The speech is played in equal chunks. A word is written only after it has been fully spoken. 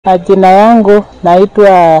Jina yangu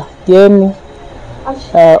naitwa Jeni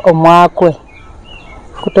Omwakwe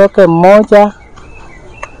kutoka mmoja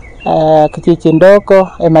kijiji ndogo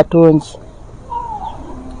Matunji.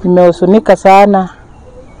 Nimehuzunika sana,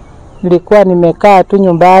 nilikuwa nimekaa tu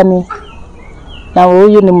nyumbani na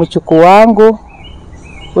huyu ni mjukuu wangu.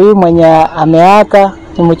 Huyu mwenye ameaka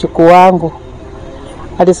ni mjukuu wangu,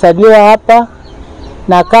 alisaliwa hapa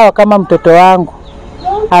na akawa kama mtoto wangu.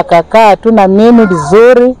 Akakaa tu na mimi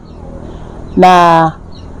vizuri, na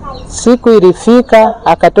siku ilifika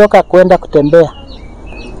akatoka kwenda kutembea.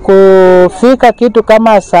 Kufika kitu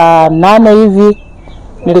kama saa 8 hivi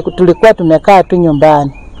tulikuwa tumekaa tu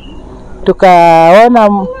nyumbani.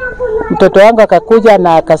 Tukaona mtoto wangu akakuja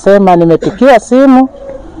na akasema nimepikiwa simu.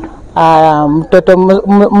 Mtoto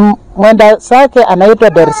mwenda sake anaitwa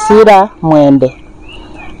Dorsira Mwende.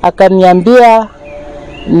 Akaniambia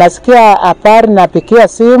nasikia habari napikia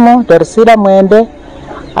simu Dorsira Mwende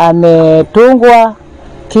ametungwa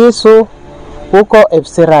kisu huko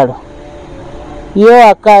Epsiralo.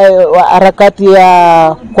 Hiyo harakati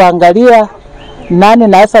ya kuangalia nani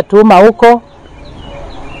naweza tuma huko.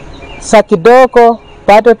 Saa kidogo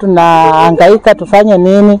bado tunahangaika tufanye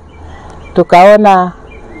nini. Tukaona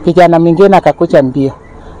kijana mwingine akakuja mbio.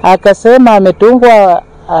 Akasema ametungwa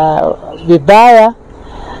vibaya,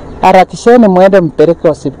 harakisheni muende mpeleke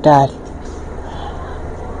hospitali.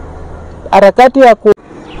 Harakati ya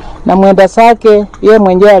na mwenda sake yeye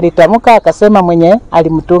mwenyewe alitamka akasema mwenye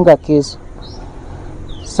alimtunga kisu.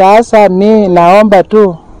 Sasa mimi naomba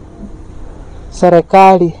tu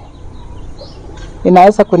serikali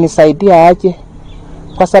inaweza kunisaidia aje,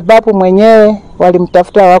 kwa sababu mwenyewe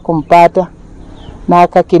walimtafuta hawakumpata na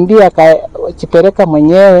akakimbia akajipeleka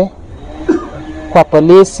mwenyewe kwa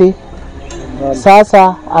polisi.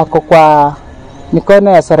 Sasa ako kwa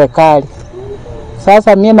mikono ya serikali.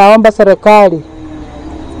 Sasa mimi naomba serikali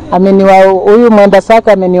huyu mwenda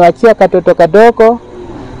saka ameniwachia katoto kadogo,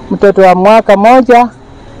 mtoto wa mwaka 1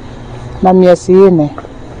 na miezi 4.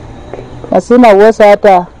 Na sina uwezo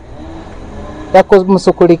hata ya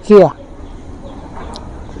kumsukulikia.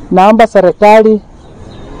 Naomba serikali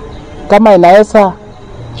kama inaweza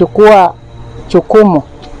chukua jukumu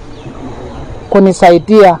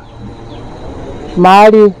kunisaidia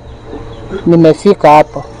mahali nimefika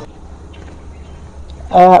hapo.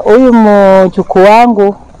 Huyu mjukuu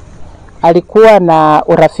wangu alikuwa na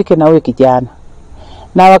urafiki na huyu kijana.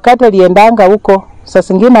 Na wakati aliendanga huko, saa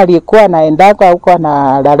zingine alikuwa anaendanga huko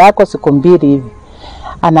na lalako siku 2 hivi.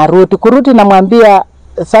 Anarudi. Kurudi namwambia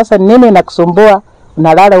sasa nini inakusumbua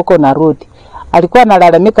unalala huko narudi. Alikuwa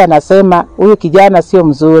analalamika anasema huyu kijana sio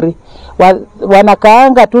mzuri.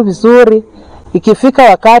 Wanakaanga tu vizuri, ikifika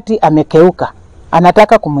wakati amekeuka,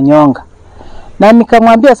 anataka kumnyonga. Na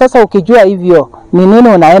nikamwambia sasa ukijua hivyo ni nini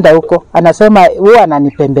unaenda huko? Anasema huwa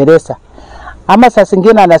ananipembeleza. Ama saa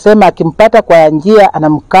zingine anasema akimpata kwa njia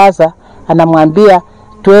anamkaza, anamwambia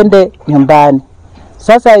twende nyumbani.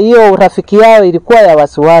 Sasa hiyo urafiki yao ilikuwa ya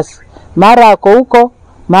wasiwasi. Mara ako huko,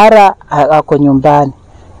 mara ako nyumbani.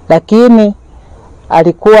 Lakini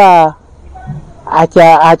alikuwa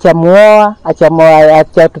achamuoa,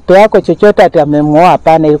 tupe yako chochote atamemuoa,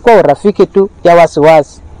 hapana. Ilikuwa urafiki tu ya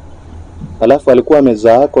wasiwasi. Alafu alikuwa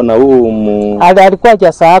amezaako na alikuwa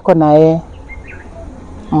jazaako na yeye.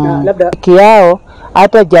 Labda kiao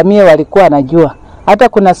hata jamii walikuwa wanajua. Hata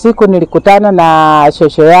kuna siku nilikutana na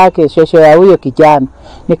shosho yake, shosho ya huyo kijana.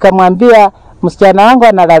 Nikamwambia msichana wangu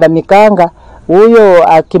analalamikanga huyo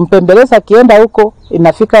akimpembeleza kienda huko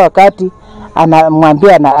inafika wakati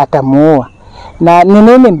anamwambia atamuoa. Na ni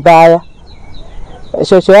nini mbaya?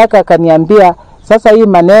 Shosho yake akaniambia sasa hii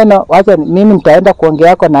maneno wacha mimi nitaenda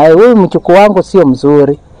kuongea na yeye. Huyu mjukuu wangu sio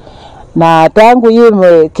mzuri. Na tangu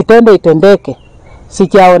hii kitendo itendeke,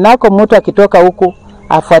 sijaonako mtu akitoka huku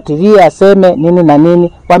afuatilie aseme nini na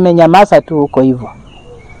nini. Wamenyamaza tu huko hivyo.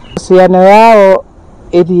 Uhusiano yao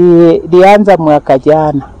ilianza mwaka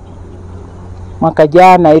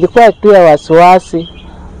jana. Ilikuwa tu ya wasiwasi.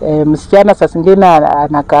 Msichana saa zingine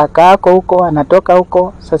anakaa huko, anatoka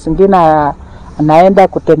huko, saa zingine anaenda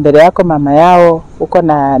kutembelea yako mama yao huko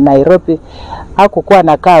na Nairobi. Hakukuwa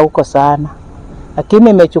anakaa huko sana. Lakini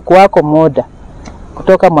imechukua muda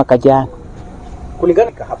kutoka mwaka jana.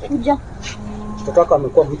 Kulingana hapo. Mtoto wako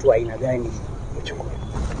amekuwa mtu wa aina gani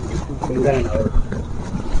kulingana na wewe?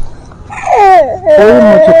 Huyu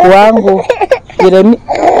mjukuu wangu vile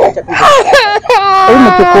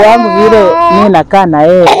mimi nakaa na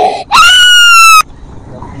yeye.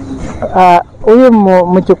 Huyu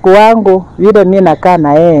mjukuu wangu vile mimi nakaa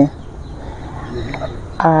na yeye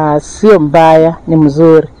sio mbaya, ni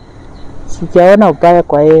mzuri. Sijaona ubaya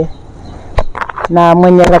kwa yeye. Na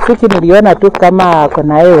mwenye rafiki niliona tu kama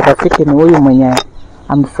kuna yeye urafiki ni huyu mwenye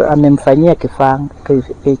amemfanyia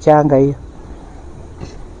kichanga hiyo.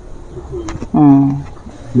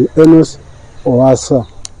 Ni Enos Oasa.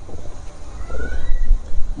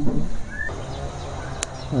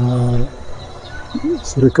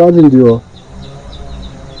 Serikali ndio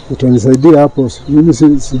itanisaidia hapo. Mimi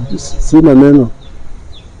sina neno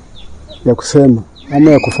ya kusema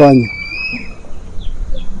ama ya kufanya.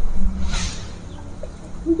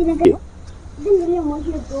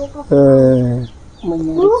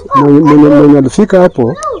 Mwenye alifika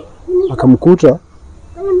hapo akamkuta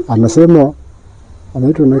anasema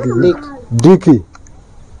anaitwa nani?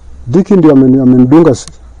 Diki ndio amemdunga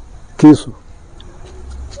kisu.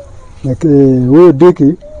 Huyo Diki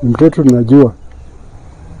ni mtoto tunajua.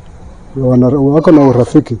 Wako na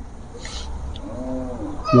urafiki.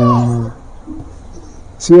 Na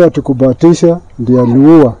sio atukubatisha ndio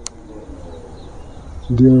aliua.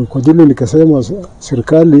 Ndio kwa ajili nikasema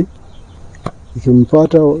serikali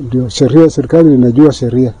ikimpata ndio sheria, serikali inajua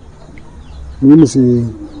sheria. Mimi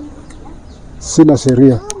sina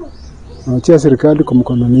sheria. Naachia serikali kwa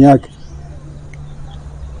mkononi yake.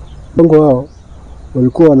 Bongo hao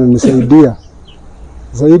walikuwa wananisaidia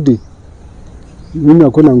zaidi. Mimi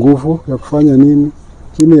hakuna nguvu ya kufanya nini.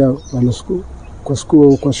 Chini ya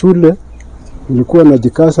kwa shule nilikuwa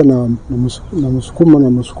najikasa na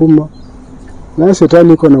msukuma. Na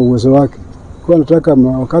shetani iko na uwezo wake. Kwa nataka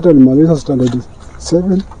wakati alimaliza standard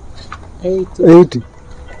 8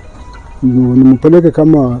 nimpeleke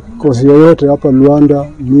kama kosi yoyote hapa Luanda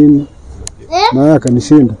nini. Na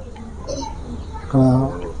akanishinda.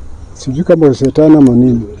 Sijui kama shetani ama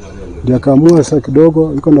nini. Ndio akaamua saa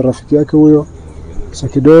kidogo, yuko na rafiki yake huyo. Saa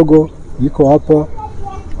kidogo yuko hapa.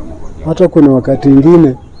 Hata kuna wakati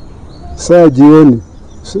mwingine saa jioni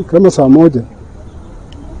kama saa 1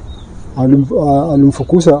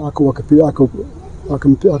 alimfukuza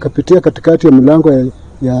akapitia katikati ya milango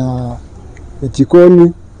ya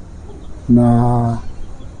jikoni na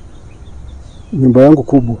nyumba yangu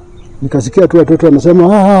kubwa. Nikasikia tu watoto wanasema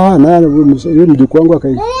na yule mjukuu wangu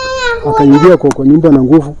akaingia kwa nyumba na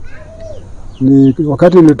nguvu. Ni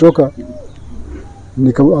wakati nilitoka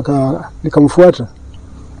nikamfuata.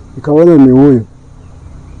 Nikaona ni huyo.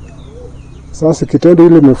 Sasa kitendo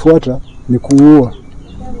ile imefuata ni kuua.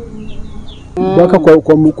 Baka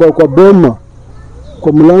kwa boma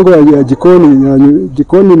kwa mlango ya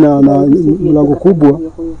jikoni na mlango kubwa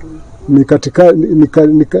ni katika ni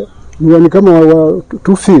kama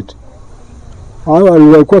 2 feet. Hao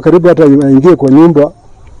alikuwa karibu hata aingie kwa nyumba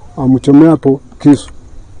amchomea hapo kisu.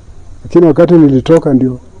 Lakini wakati nilitoka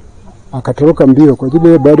ndio akatoroka mbio kwa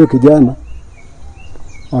ajili bado kijana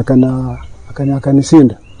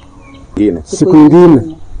akanisinda. Siku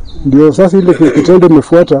nyingine ndio sasa ile kitendo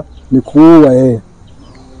imefuata ni kuua yeye.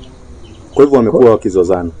 Kwa hivyo wamekuwa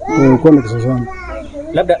wakizozana. Wamekuwa wakizozana.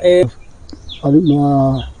 Labda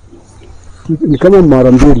ni kama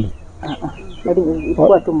mara mbili.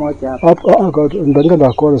 Ilikuwa tu moja hapo. Hapo ndanga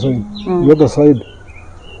la kora sasa. The other side.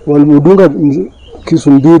 Walimdunga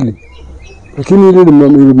kisu mbili. Lakini ile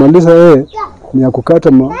ilimaliza yeye ni ya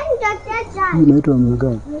kukata inaitwa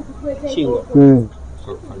mgani? Shingo.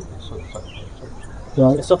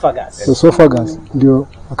 Esophagus. Ndio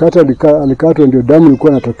wakati alikatwa ndio damu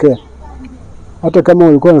ilikuwa inatokea. Hata kama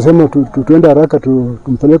walikuwa wanasema tuende haraka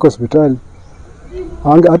tumpeleke hospitali.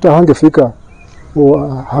 Hata hangefika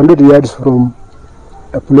 100 yards from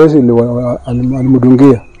a place ile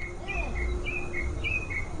alimdungia.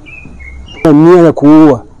 Nia ya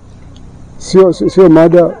kuua. Sio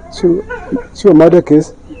mada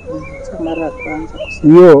case. Mara kwanza.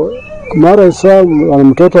 Hiyo mara saa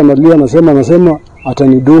mtoto analia anasema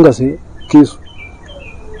atanidunga kisu.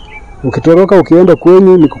 Ukitoroka ukienda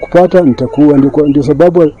kwenye nikukupata nitakuwa. Ndio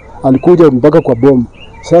sababu alikuja mpaka kwa bomu.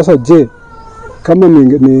 Sasa je, kama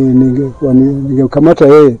ningekamata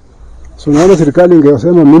yeye, so naona serikali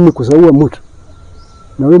ingesema mimi kusaua mtu.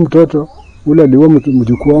 Na wewe mtoto ule aliua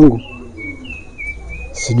mjukuu wangu.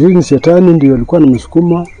 Sijui ni shetani ndio alikuwa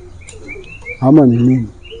anamsukuma ama ni nini.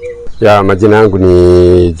 Ya majina yangu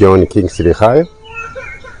ni John Kingsley Hayo.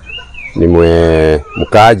 Ni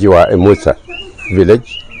mkaaji wa Emusa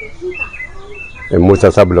village.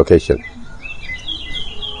 Emusa sublocation.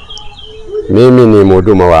 Mimi ni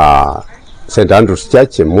mhuduma wa St. Andrew's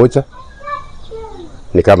Church Emusa.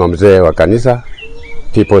 Ni kama mzee wa kanisa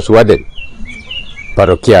People's Warden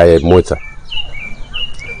parokia ya Emusa.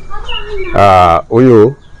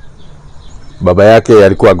 Huyu baba yake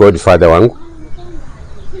alikuwa godfather wangu.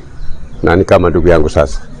 Na ni kama ndugu yangu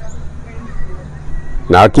sasa.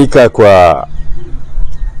 Na hakika kwa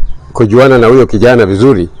kujuana na huyo kijana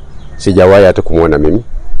vizuri sijawahi hata kumuona mimi.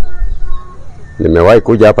 Nimewahi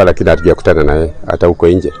kuja hapa lakini hatujakutana naye hata huko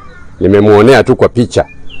nje. Nimemuonea tu kwa picha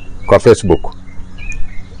kwa Facebook.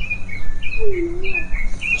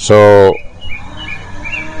 So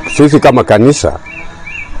sisi kama kanisa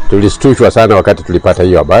tulistushwa sana wakati tulipata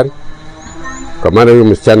hiyo habari. Kwa maana huyu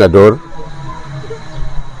msichana Dor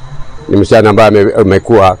ni msichana ambaye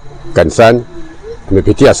amekuwa kanisani,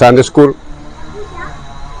 amepitia Sunday school,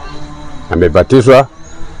 amebatizwa,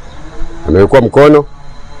 amekuwa mkono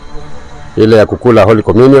ile ya kukula Holy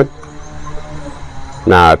Communion,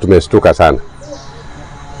 na tumestuka sana.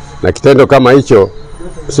 Na kitendo kama hicho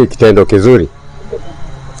si kitendo kizuri.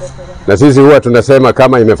 Na sisi huwa tunasema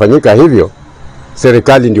kama imefanyika hivyo,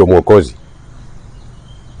 serikali ndio mwokozi.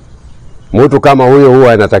 Mtu kama huyo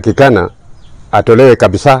huwa anatakikana atolewe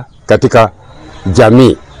kabisa katika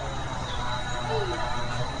jamii.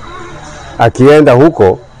 Akienda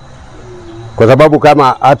huko, kwa sababu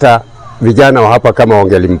kama hata vijana wa hapa kama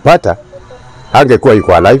wangelimpata, hangekuwa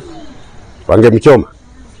yuko alive, wangemchoma.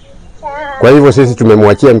 Kwa hivyo sisi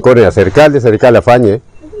tumemwachia mikono ya serikali. Serikali afanye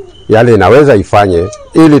yale inaweza ifanye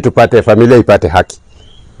ili tupate, familia ipate haki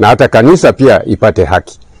na hata kanisa pia ipate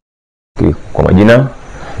haki. Kwa majina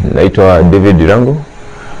naitwa David Dirango,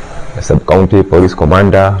 Sub County Police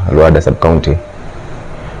Commander, Luada Sub County.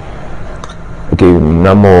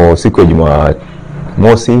 Mnamo siku ya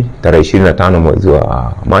Jumamosi tarehe 25 mwezi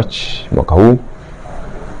wa March mwaka huu,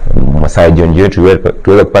 masaa ya jioni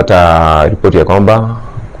tuweza kupata ripoti ya kwamba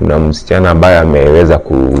kuna msichana ambaye ameweza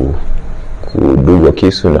kudungwa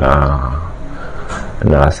kisu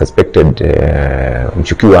na suspected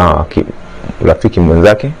mshukiwa rafiki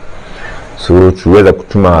mwenzake. So tuweza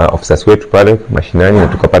kutuma officers wetu pale mashinani na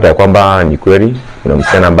tukapata ya kwamba ni kweli kuna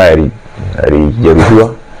msichana ambaye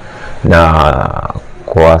alijeruhiwa, na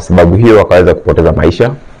kwa sababu hiyo wakaweza kupoteza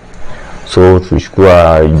maisha. So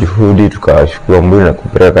tulichukua juhudi, tukachukua mwili na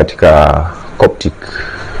kupeleka katika Coptic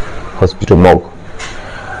Hospital morgue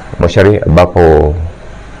Moshari, ambapo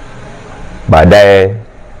baadaye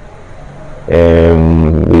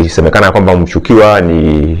ilisemekana kwamba mshukiwa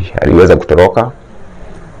aliweza kutoroka.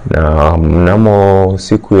 Na mnamo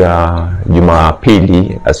siku ya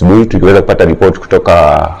Jumapili asubuhi tuliweza kupata ripoti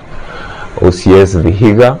kutoka OCS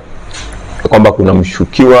Vihiga kwamba kuna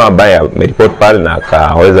mshukiwa ambaye ameripoti pale na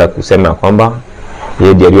akaweza kusema kwamba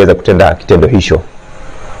yeye ndiye aliweza kutenda kitendo hicho.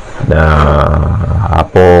 Na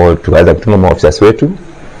hapo tukaweza kutuma maofisa wetu,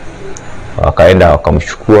 wakaenda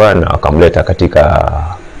wakamchukua na wakamleta katika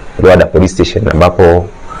Luada Police Station, ambapo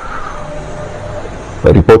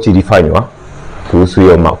ripoti ilifanywa kuhusu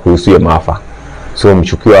hiyo maafa. So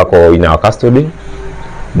mshukiwa wako in our custody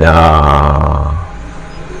na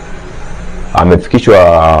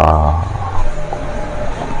amefikishwa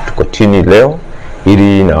kotini leo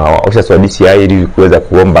ili na officers wa DCI ili kuweza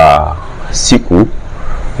kuomba siku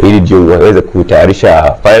ili ndio waweze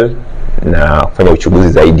kutayarisha file na kufanya uchunguzi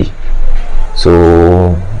zaidi. So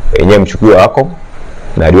yenyewe mshukiwa wako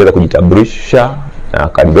na aliweza kujitambulisha na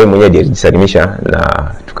kadri mwenyewe alijisalimisha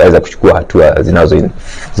na tukaweza kuchukua hatua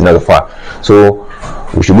zinazofaa. So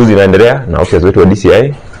uchunguzi unaendelea na officers wetu wa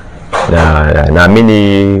DCI, na naamini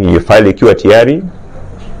hiyo file ikiwa tayari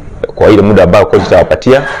kwa ile muda ambao koti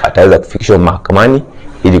itawapatia ataweza kufikishwa mahakamani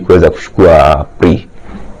ili kuweza kuchukua plea.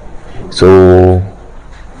 So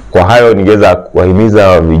kwa hayo ningeweza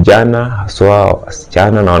kuwahimiza vijana, haswa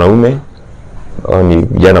wasichana na wanaume, ni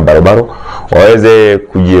vijana barabara, waweze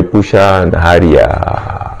kujiepusha na hali ya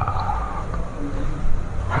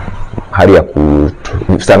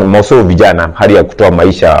vijana, hali ya kutoa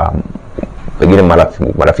maisha pengine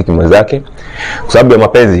marafiki mwenzake kwa sababu ya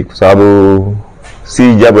mapenzi, kwa sababu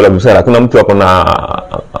si jambo la busara. Hakuna mtu ako na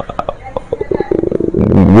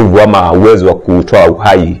nguvu ama uwezo wa kutoa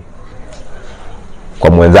uhai kwa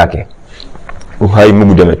mwenzake. Uhai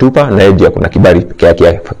Mungu ndiye ametupa na yeye ndiye kuna kibali pekee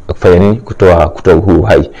yake kufanya nini, kutoa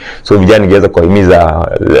uhai. So vijana ningeweza kuhimiza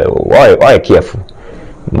wawe careful.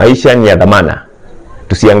 Maisha ni ya dhamana.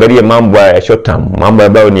 Tusiangalie mambo ya short term, mambo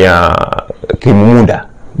ambayo ni ya kimumuda,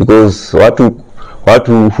 because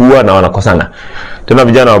watu huwa na wanakosana. Tena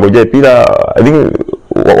vijana wagoje pila, I think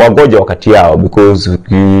wagoje wakati yao, because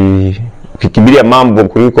ukikimbilia mambo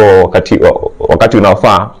kuliko wakati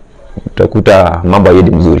unaofaa utakuta mambo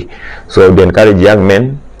hayendi mzuri. So we encourage young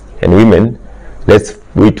men and women, let's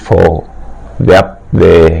wait for the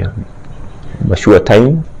mature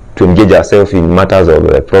time to engage ourselves in matters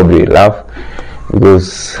of probably love,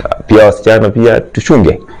 because pia wasichana pia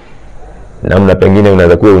tuchunge namna pengine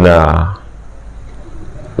unaweza kuwa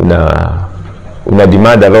una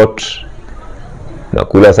demand a lot,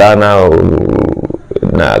 unakula sana,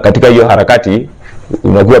 na katika hiyo harakati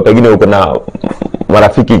unakuwa pengine uko na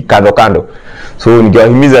marafiki kando kando. So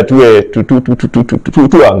ningewahimiza tuwe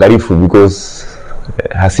tu angalifu, because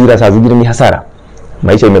hasira saa zingine ni hasara.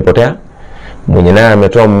 Maisha imepotea, mwenye naye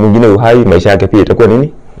ametoa mwingine uhai, maisha yake pia itakuwa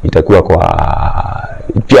nini? Itakuwa kwa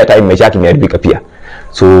pia time maisha yake imeharibika pia.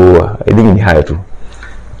 So I think ni hayo tu.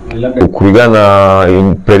 Kulingana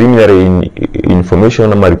in preliminary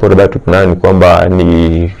information ama report ambayo tunayo ni kwamba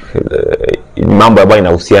ni mambo ambayo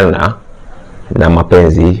inahusiana na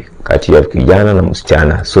mapenzi kati ya kijana na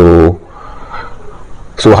msichana. So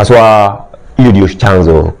haswa hiyo ndio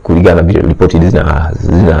chanzo kulingana na ripoti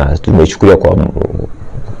tumechukulia kwa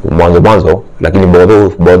mwanzo, lakini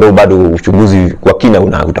bado uchunguzi kwa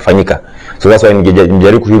kina utafanyika. So that's why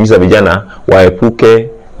ningejaribu kuhimiza vijana waepuke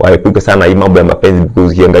sana hii mambo ya mapenzi,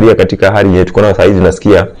 because ukiangalia katika hali yetu tuko nayo saa hizi,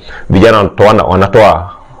 nasikia vijana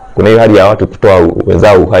wanatoa, kuna hiyo hali ya watu kutoa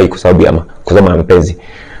wenzao uhai kwa sababu ya mapenzi.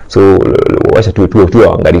 So wacha tuwe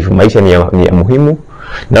waangalifu. Maisha ni ya muhimu,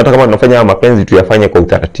 na hata kama tunafanya mapenzi tuyafanye kwa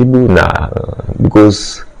utaratibu, na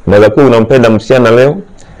because unaweza kuwa unampenda msichana leo,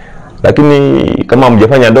 lakini kama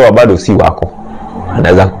mjafanya ndoa bado si wako.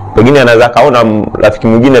 Pengine anaweza kaona rafiki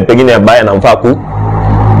mwingine pengine ambaye anamfaa ku.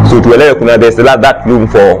 So tuelewe kuna there's that room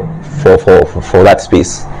for that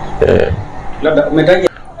space. Labda umetaja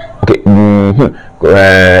okay.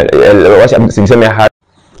 Wacha niseme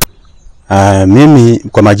mimi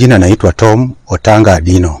kwa majina naitwa Tom Otanga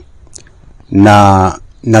Adino, na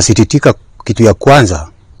nasititika kitu ya kwanza,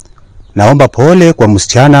 naomba pole kwa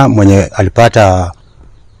msichana mwenye alipata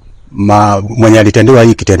mwenye alitendewa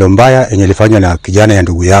hii kitendo mbaya yenye ilifanywa na kijana ya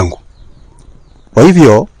ndugu yangu. Kwa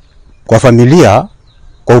hivyo kwa familia,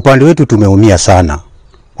 kwa upande wetu tumeumia sana.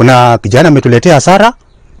 Kuna kijana ametuletea hasara,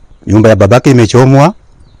 nyumba ya babake imechomwa,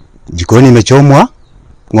 jikoni imechomwa,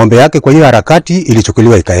 ng'ombe yake kwa hiyo harakati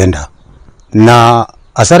ilichukuliwa ikaenda. Na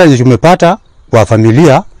hasara yenye tumepata kwa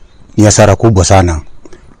familia ni hasara kubwa sana.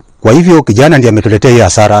 Kwa hivyo kijana ndiye ametuletea hii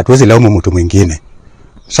hasara, hatuwezi laumu mtu mwingine.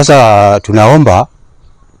 Sasa tunaomba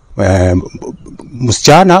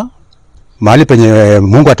msichana mahali penye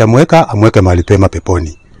Mungu atamweka, amweke mahali pema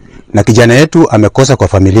peponi. Na kijana yetu amekosa kwa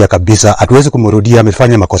familia kabisa, hatuwezi kumrudia,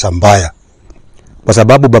 amefanya makosa mbaya. Kwa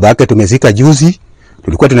sababu baba yake tumezika juzi,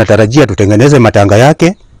 tulikuwa tunatarajia tutengeneze matanga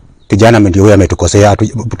yake, kijana ndio huyo ametukosea,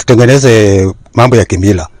 tutengeneze mambo ya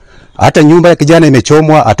kimila. Hata nyumba ya kijana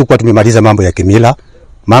imechomwa, hatukuwa tumemaliza mambo ya kimila,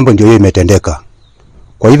 mambo ndio hiyo imetendeka.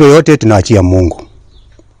 Kwa hivyo yote tunaachia Mungu.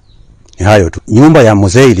 Ni hayo tu. Nyumba ya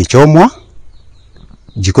mzee ilichomwa,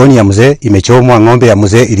 jikoni ya mzee imechomwa, ng'ombe ya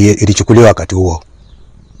mzee ilichukuliwa wakati huo.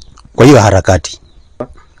 Kwa hiyo harakati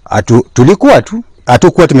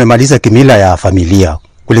hatukuwa tumemaliza kimila ya familia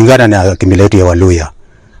kulingana na kimila yetu ya Waluya.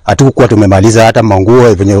 Hatukuwa tumemaliza hata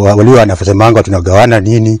manguo venye Waluya wanasemanga tunagawana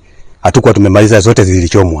nini, hatukuwa tumemaliza, zote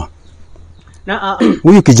zilichomwa. Na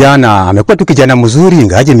huyu kijana amekuwa tu kijana mzuri,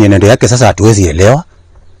 ingaje mienendo yake sasa hatuwezi elewa.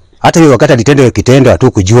 Hata hiyo wakati alitendwa kitendo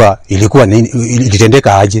hatukujua ilikuwa nini,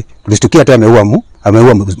 ilitendeka aje. Tulistukia tu ameua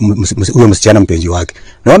huyo msichana mpenzi wake.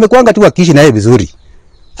 Na wamekuanga tu wakiishi naye vizuri.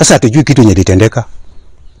 Sasa hatujui kitu yenye litendeka.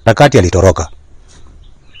 Harakati alitoroka.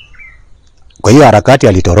 Kwa hiyo harakati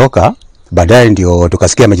alitoroka, baadaye ndio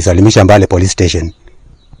tukasikia amejisalimisha Mbale police station.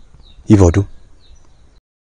 Hivyo tu.